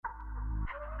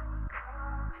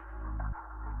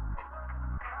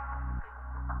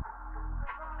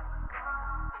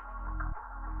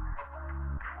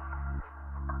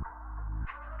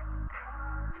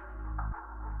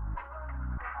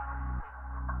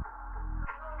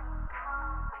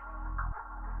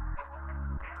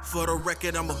For the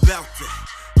record, I'm about that.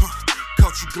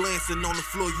 Caught you glancing on the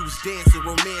floor, you was dancing,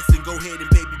 romancing. Go ahead and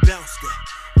baby bounce that.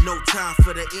 No time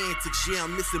for the antics, yeah,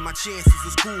 I'm missing my chances.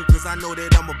 It's cool, cause I know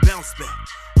that I'ma bounce back.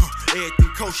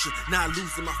 Everything kosher, not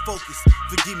losing my focus.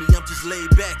 Forgive me, I'm just laid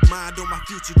back. Mind on my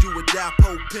future, do a die,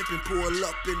 pole pimpin', pull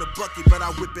up in a bucket, but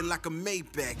I whip it like a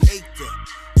Maybach. Hate that.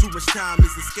 Too much time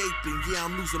is escaping, yeah,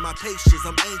 I'm losing my patience.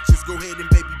 I'm anxious, go ahead and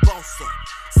baby boss up.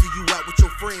 See you out with your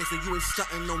friends and you ain't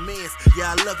stuntin' no mans.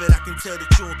 Yeah, I love it, I can tell that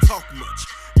you don't talk much.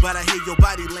 But I hear your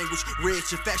body language, read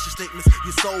your fashion statements.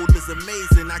 Your soul is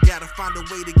amazing, I gotta find a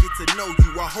way to get to know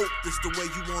you. I hope this the way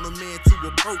you want a man to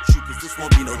approach you, cause this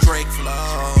won't be no Drake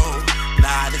flow.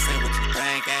 Nah, this ain't what you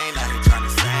think, ain't out here trying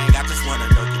to sing. I just wanna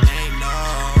know your name, no.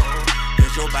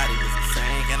 Cause your body is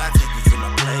insane, can I take you to my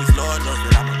place? Lord knows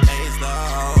that I'm amazed,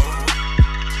 though.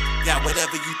 Got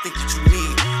whatever you think that you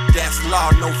need, that's law,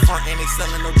 no front, and they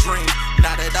selling no dream.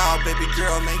 Not at all, baby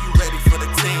girl, man, you ready for the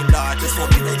team? Nah, this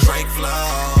won't be no Drake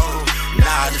flow.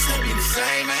 Nah, this won't be the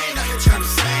same, ain't out here trying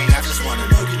to sing. I just wanna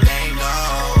know your name, no.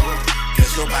 Cause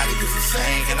your body is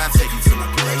insane, can I take you to my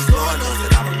place? Lord knows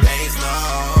that I'm amazed,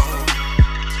 no.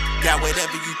 Got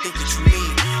whatever you think that you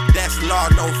need, that's law,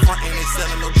 no front, and they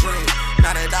selling no dream.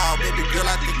 Not at all, baby girl,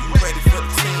 I think you ready for the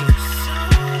team.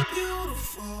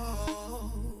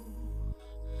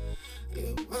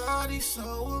 Your body's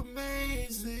so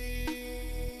amazing,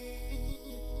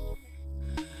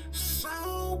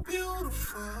 so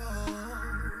beautiful.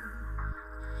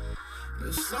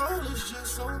 Your soul is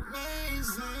just so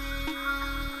amazing,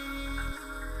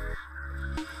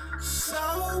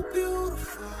 so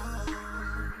beautiful.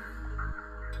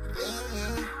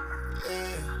 Yeah,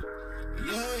 yeah,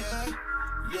 yeah, yeah,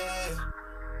 yeah.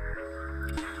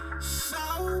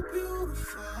 So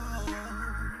beautiful.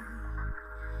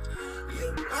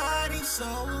 Your body's so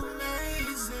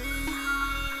amazing.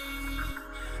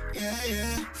 Yeah,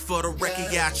 yeah. For the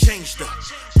record, yeah, I changed up.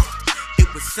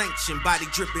 It was sanctioned, body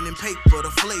dripping in paper.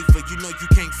 The flavor, you know you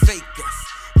can't fake us.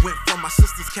 Went from my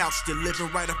sister's couch to living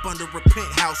right up under a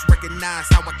penthouse. Recognize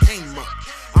how I came up.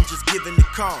 I'm just giving the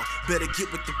call. Better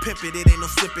get with the pimpin', it ain't no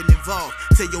sippin' involved.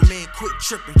 Tell your man quit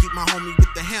trippin', keep my homie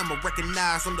with the hammer.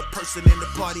 Recognize I'm the person in the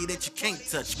party that you can't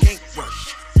touch, can't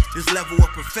rush. This level of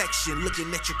perfection,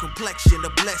 looking at your complexion, a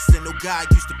blessing. No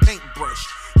God used to paintbrush.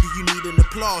 Do you need an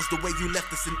applause the way you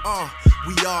left us in awe?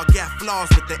 We all got flaws,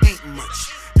 but there ain't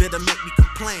much that'll make me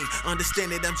complain.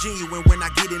 Understand that I'm genuine when I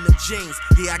get in them jeans.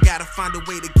 Yeah, I gotta find a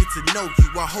way to get to know you.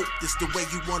 I hope this the way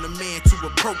you want a man to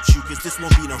approach you, cause this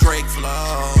won't be no Drake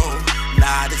flow.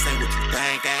 Nah, this ain't what you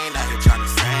think, I ain't out here trying to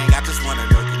sing. I just wanna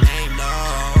know your name, no.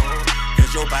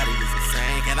 Cause your body is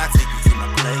insane, can I take you to my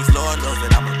place? Lord knows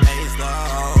that I'm amazed,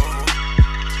 though.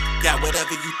 Got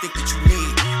whatever you think that you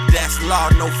need, that's law,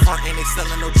 no front, and they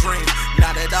selling no dream.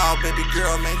 Not at all, baby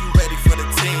girl, man, you ready for the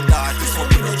team? Nah, this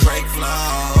won't be no Drake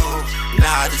flow.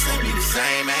 Nah, this won't be the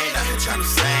same, ain't out here trying to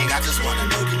sing. I just wanna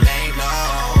know your name, no.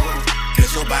 Cause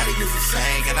your body is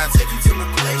insane, can I take you to my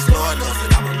place? Lord knows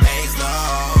that I'm amazed,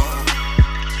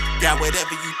 though. Got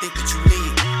whatever you think that you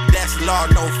need, that's law,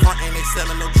 no front, and they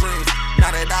selling no dreams.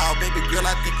 Not at all, baby girl,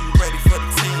 I think you ready for the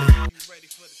team.